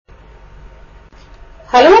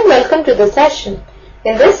Hello and welcome to the session.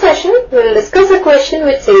 In this session, we will discuss a question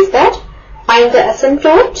which says that find the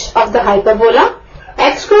asymptote of the hyperbola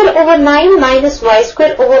x square over 9 minus y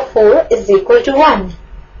square over 4 is equal to 1.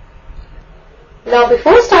 Now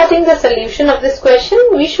before starting the solution of this question,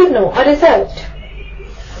 we should know a result.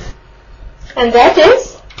 And that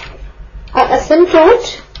is an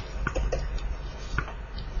asymptote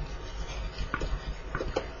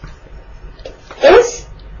is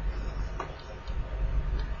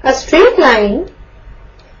a straight line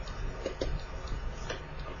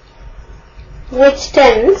which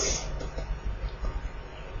tends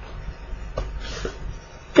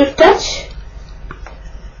to touch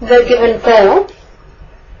the given curve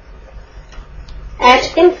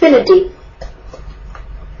at infinity.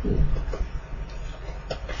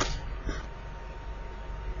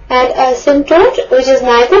 And asymptote which is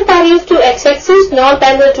neither parallel to x-axis nor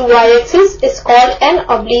parallel to y-axis is called an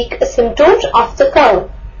oblique asymptote of the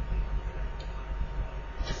curve.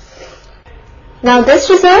 Now this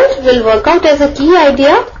result will work out as a key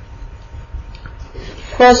idea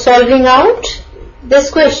for solving out this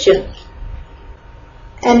question.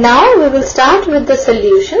 And now we will start with the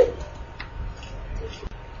solution.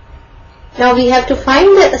 Now we have to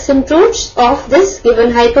find the asymptotes of this given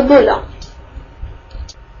hyperbola.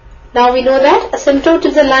 Now we know that asymptote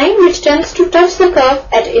is a line which tends to touch the curve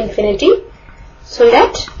at infinity. So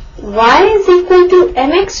let y is equal to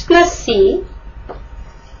mx plus c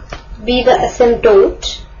be the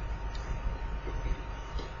asymptote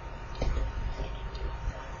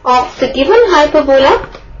of the given hyperbola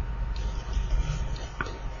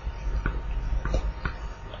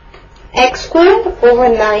x square over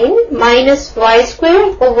 9 minus y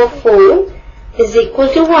square over 4 is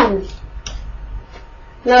equal to 1.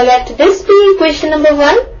 Now let this be equation number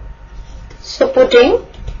 1. So putting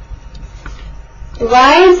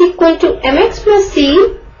y is equal to mx plus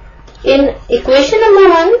c in equation number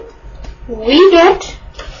 1, we get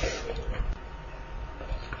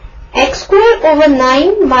x square over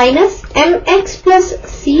 9 minus mx plus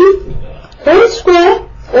c whole square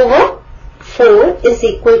over 4 is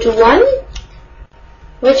equal to 1,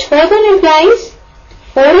 which further implies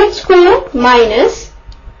 4x square minus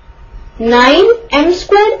 9m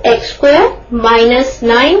square x square minus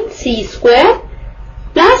 9c square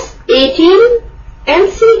plus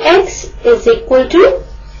 18mcx is equal to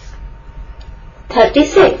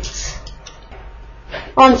 36.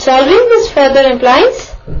 On solving, this further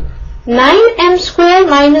implies 9m square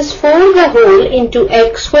minus 4 the whole into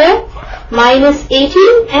x square minus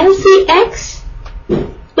 18mcx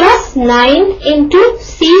plus 9 into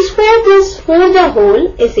c square plus 4 the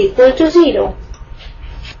whole is equal to 0.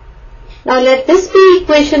 Now let this be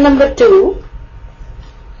equation number 2.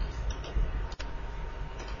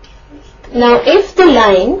 Now if the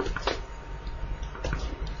line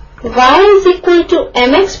y is equal to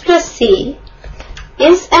mx plus c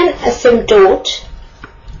is an asymptote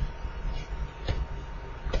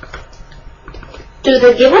to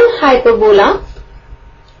the given hyperbola,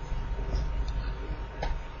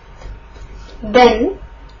 then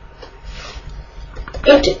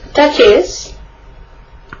it touches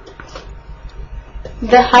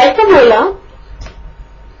the hyperbola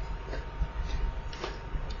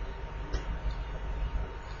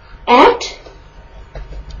at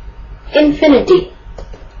infinity.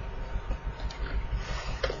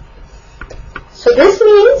 So this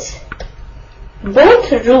means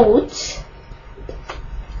both roots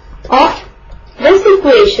of this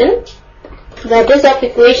equation, that is of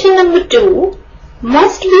equation number 2,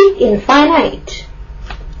 must be infinite.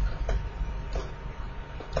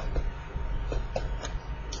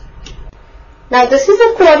 Now this is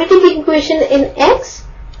a quadratic equation in x.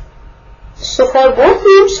 So for both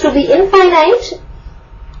roots to be infinite,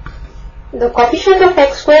 the coefficient of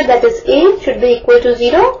x square, that is a, should be equal to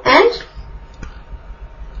 0, and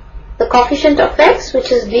the coefficient of x,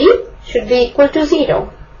 which is b, should be equal to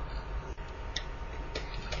 0.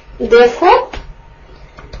 Therefore,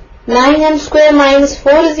 9m square minus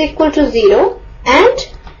 4 is equal to 0 and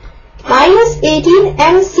minus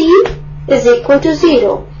 18mc is equal to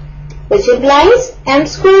 0, which implies m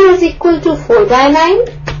square is equal to 4 by 9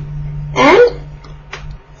 and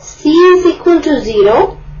c is equal to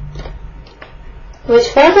 0, which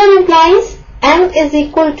further implies m is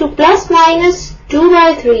equal to plus minus 2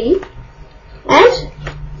 by 3 and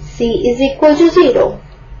c is equal to 0.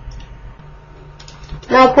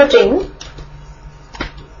 Now putting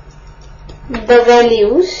the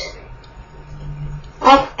values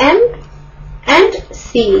of m and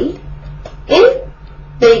c in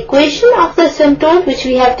the equation of the asymptote which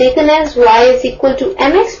we have taken as y is equal to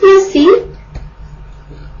mx plus c,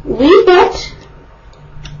 we get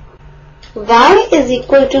y is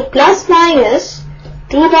equal to plus minus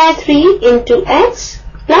 2 by 3 into x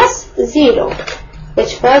plus 0,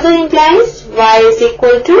 which further implies y is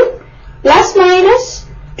equal to plus minus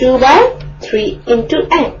 2 by 3 into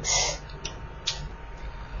x.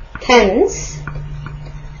 Hence,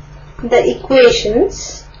 the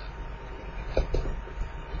equations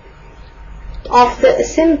of the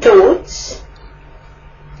asymptotes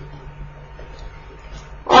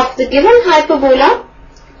of the given hyperbola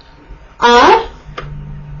are,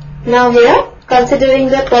 now here considering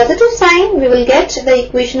the positive sign, we will get the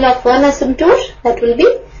equation of one asymptote, that will be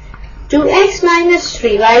 2x minus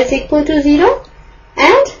 3y is equal to 0,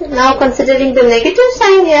 and now considering the negative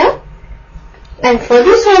sign here and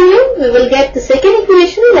further solving, we will get the second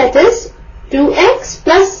equation, that is 2x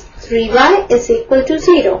plus 3y is equal to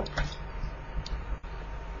 0.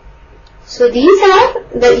 So these are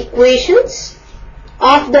the equations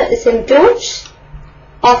of the asymptotes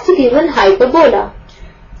of the given hyperbola.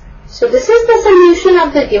 So this is the solution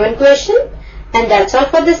of the given question, and that's all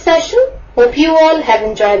for this session. Hope you all have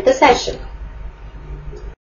enjoyed the session.